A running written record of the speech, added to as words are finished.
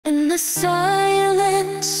In the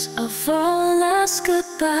silence of our last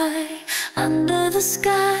goodbye, under the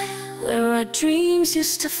sky where our dreams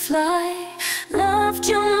used to fly, loved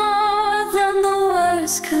you more than the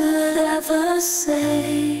words could ever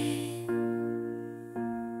say.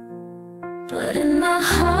 But in my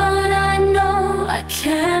heart I know I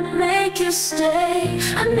can't make you stay.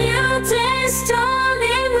 A new day's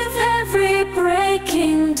dawning with every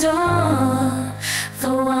breaking dawn.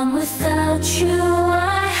 Though I'm without you,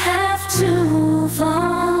 I have to move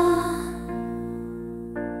on.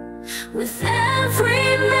 With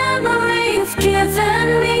every memory you've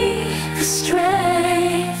given me the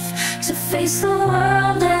strength to face the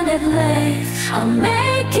world and at length I'll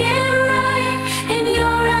make it right in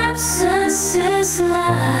your absence is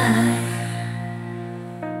life.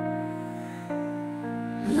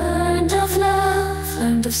 Learned of love,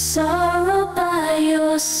 learned of sorrow by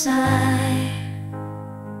your side.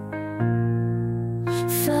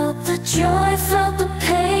 Felt the joy, felt the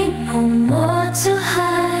pain, no more to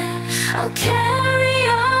hide. I'll carry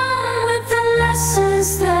on with the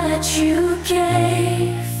lessons that you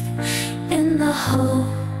gave, in the hope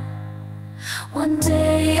one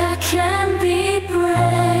day I can be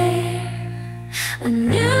brave. A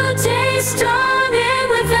new day's dawning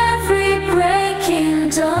with every breaking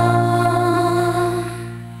dawn.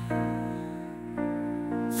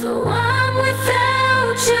 Though I'm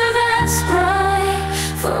without you, that's bright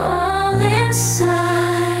for all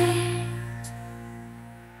inside.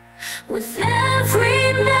 With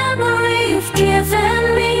every memory you've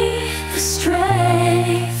given me the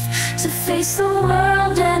strength to face the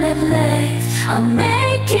world and at length I'll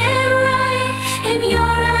make it right in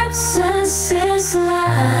your absence is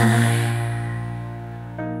light.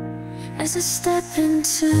 As I step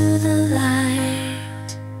into the light,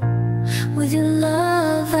 with your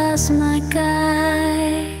love as my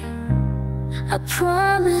guide, I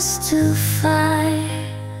promise to fight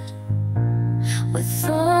with